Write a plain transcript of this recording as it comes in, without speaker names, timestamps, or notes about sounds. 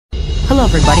Hello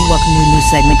everybody, welcome to a new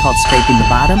segment called Scraping the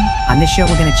Bottom. On this show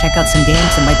we're going to check out some games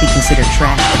that might be considered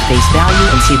trash at face value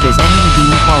and see if there's any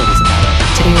redeeming qualities about it.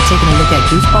 Today we're taking a look at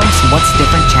Goosebumps What's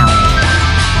Different Challenge.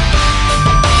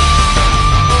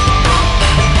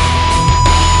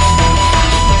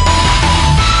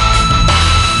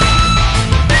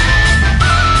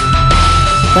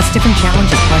 What's Different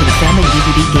Challenge is part of the Family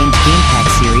DVD Games Game Pack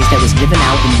series that was given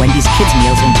out in Wendy's Kids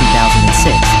Meals in 2006.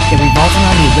 It revolves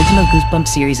around the original Goosebumps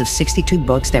series of 62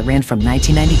 books that ran from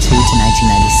 1992 to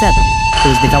 1997.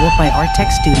 It was developed by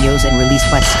Artec Studios and released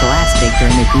by Scholastic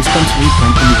during their Goosebumps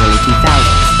reprint in the early 2000s.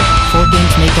 4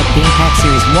 games make up Game Pack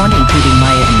Series 1, including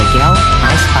Maya and Miguel,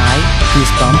 I Spy,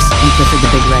 Goosebumps, and Clifford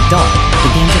the Big Red Dog.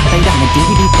 The games are played on a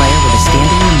DVD player with a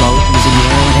standard remote using the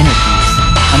arrow and enter keys.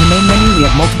 On the main menu, we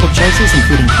have multiple choices,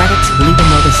 including credits, legal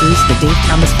notices, the Dave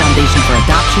Thomas Foundation for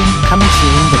Adoption, Coming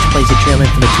Soon, which plays a trailer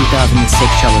for the 2006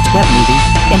 Charlotte's Web movie.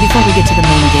 And before we get to the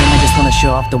main game, I just want to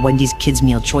show off the Wendy's Kids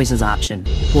Meal Choices option.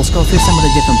 We'll scroll through some of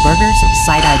the different burgers,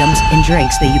 side items, and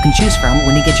drinks that you can choose from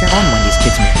when you get your own Wendy's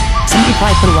Kids Meal. Somebody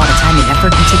probably put a lot of time and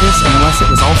effort into this, and unless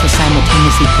it was also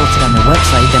simultaneously posted on their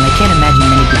website, then I can't imagine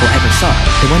many people ever saw it.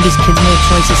 The Wendy's Kids Meal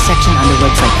Choices section on their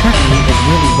website currently is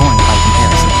really boring by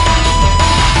comparison.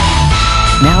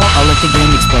 Now, I'll let the game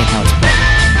explain how it's played.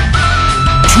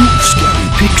 2 scary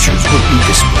pictures will be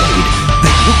displayed.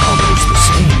 They look almost the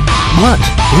same, but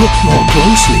look more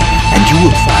closely and you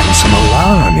will find some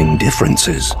alarming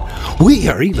differences. We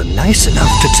are even nice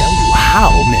enough to tell you how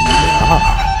many there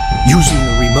are. Using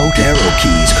the remote arrow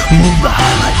keys, move the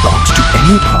highlight box to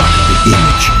any part of the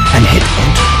image and hit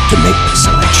enter to make the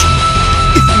selection.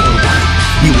 If you're right,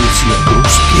 you will see a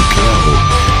ghostly glow.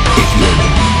 If you're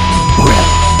wrong, well,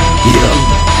 you'll know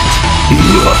it.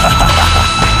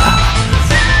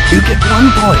 You get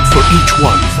 1 point for each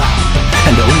one found,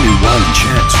 and only 1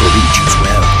 chance for each as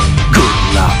well. Good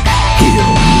luck,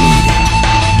 you'll need it.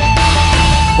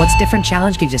 What's Different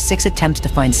Challenge gives you 6 attempts to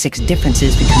find 6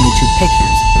 differences between the 2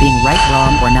 pictures. Being right,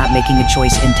 wrong, or not making a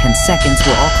choice in 10 seconds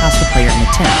will all cost the player an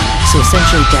attempt. So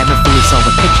essentially, to ever fully solve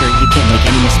a picture, you can't make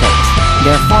any mistakes.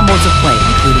 There are 4 modes of play,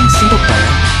 including single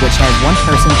player, which has 1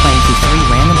 person playing through 3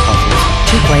 random puzzles,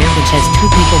 2 player, which has 2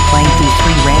 people playing through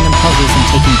 3 random puzzles and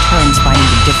taking turns finding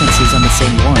the differences on the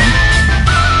same one.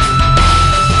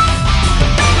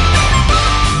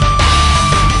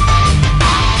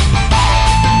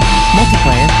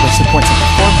 Multiplayer, which supports up to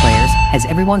 4 players, has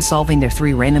everyone solving their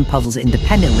 3 random puzzles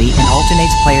independently and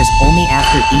alternates players only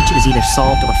after each is either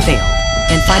solved or failed.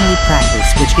 And finally, Practice,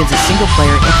 which gives a single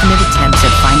player infinite attempts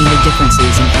at finding the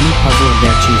differences in any puzzle of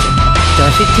their choosing. There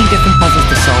are 15 different puzzles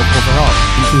to solve overall,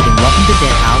 including Welcome to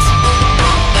Dead House,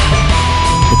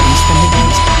 The Beast from the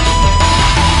East,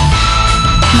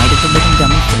 Night of the Living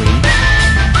Dummy 3,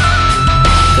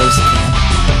 Ghost Camp,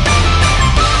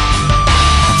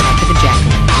 Attack of the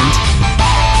Jack-o'-lanterns,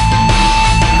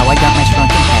 How I Got My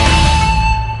Shrunken Head,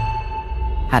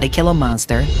 How to Kill a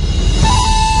Monster,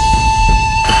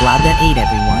 The Blob That Ate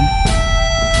Everyone,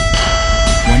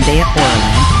 One Day at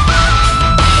Horrorland,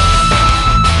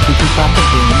 Cuckoo Clock of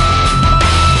Doom,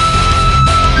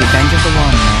 Revenge of the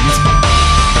Lawn Gnomes,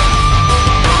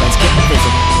 Let's Get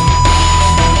Invisible,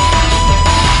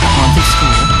 The Haunted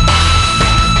School,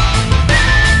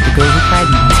 The Girl Who Cried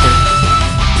Monster,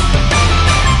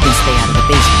 and Stay Out of the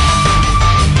Basement.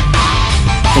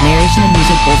 The narration and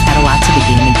music both add a lot to the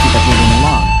game and keep it moving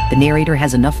along. The narrator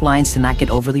has enough lines to not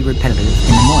get overly repetitive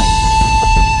and annoying.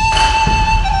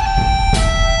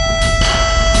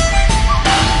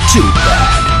 Too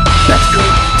bad. That's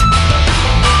correct.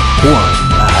 1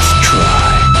 last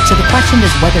try. So the question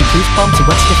is whether Goosebumps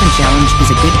What's Different Challenge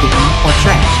is a good game or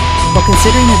trash. Well,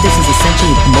 considering that this is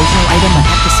essentially a promotional item, I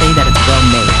have to say that it's well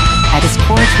made. At its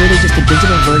core, it's really just a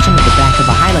digital version of the back of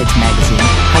a highlights magazine.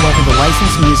 However, the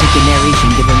licensed music and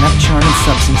narration give it enough charm and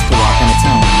substance to walk on its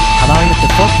own. Allowing up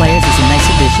to 4 players is a nice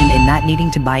addition, and not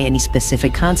needing to buy any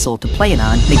specific console to play it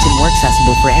on makes it more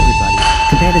accessible for everybody.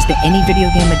 Compare this to any video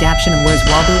game adaptation of Where's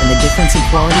Waldo, and the difference in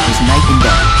quality is night and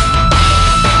day.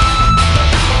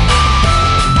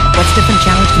 What's Different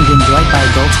Challenge can be enjoyed by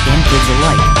adults and kids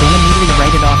alike. Don't immediately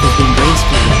write it off as being grade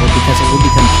school level, because it will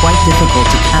become quite difficult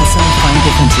to constantly find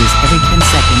differences every 10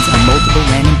 seconds on multiple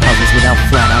random puzzles without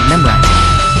flat-out memorizing.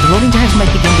 The loading times might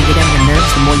begin to get on your nerves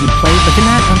the more you play, but they're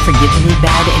not unforgivably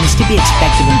bad, and it's to be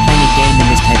expected when playing a game in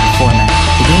this type of format.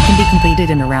 The game can be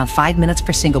completed in around 5 minutes for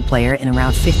single player and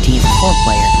around 15 for 4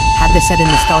 player. Have this at a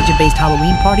nostalgia-based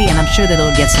Halloween party, and I'm sure that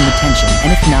it'll get some attention, and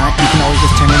if not, you can always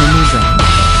just turn in a new drink.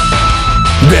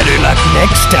 Better luck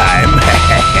next time.